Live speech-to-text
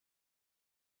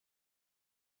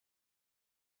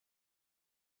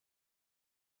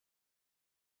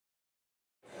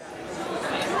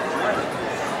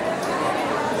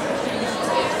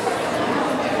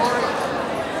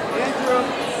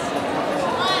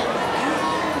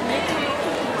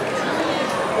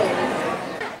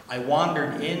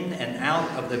wandered in and out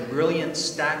of the brilliant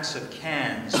stacks of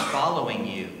cans, following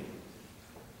you,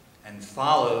 and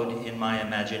followed in my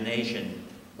imagination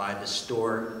by the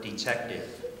store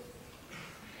detective.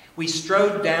 We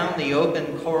strode down the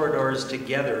open corridors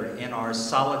together in our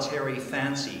solitary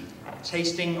fancy,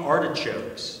 tasting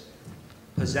artichokes,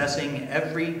 possessing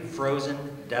every frozen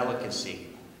delicacy,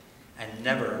 and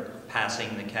never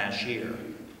passing the cashier.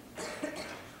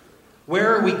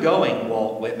 Where are we going,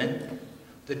 Walt Whitman?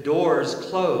 The doors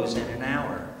close in an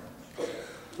hour.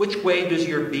 Which way does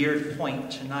your beard point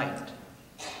tonight?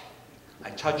 I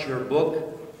touch your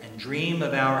book and dream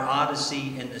of our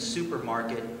odyssey in the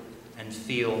supermarket and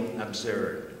feel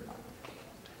absurd.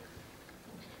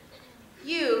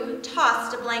 You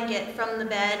tossed a blanket from the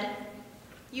bed.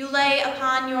 You lay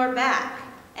upon your back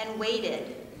and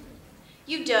waited.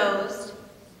 You dozed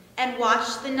and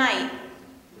watched the night,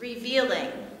 revealing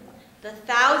the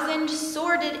 1,000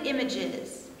 sordid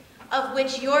images of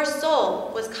which your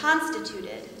soul was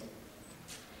constituted.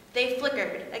 They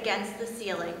flickered against the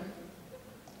ceiling.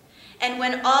 And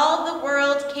when all the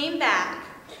world came back,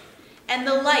 and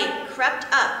the light crept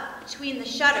up between the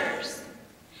shutters,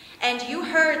 and you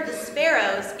heard the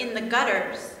sparrows in the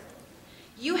gutters,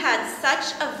 you had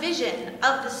such a vision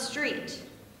of the street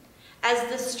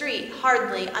as the street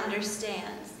hardly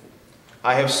understands.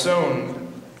 I have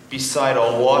sown beside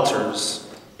all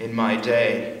waters in my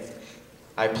day.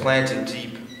 I planted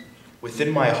deep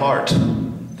within my heart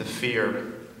the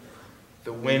fear.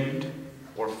 The wind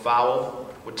or fowl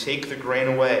would take the grain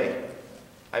away.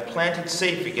 I planted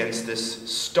safe against this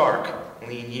stark,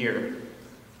 lean year.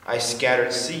 I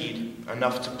scattered seed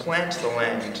enough to plant the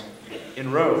land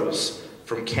in rows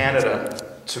from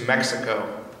Canada to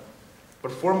Mexico.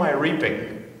 But for my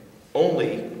reaping,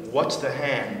 only what the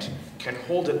hand can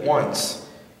hold at once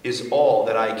is all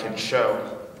that I can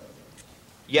show.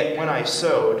 Yet when I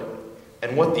sowed,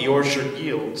 and what the orchard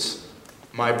yields,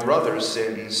 my brother's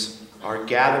sins are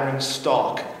gathering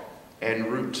stalk and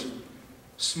root.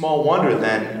 Small wonder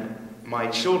then, my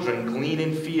children glean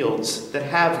in fields that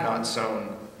have not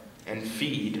sown, and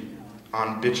feed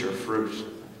on bitter fruit.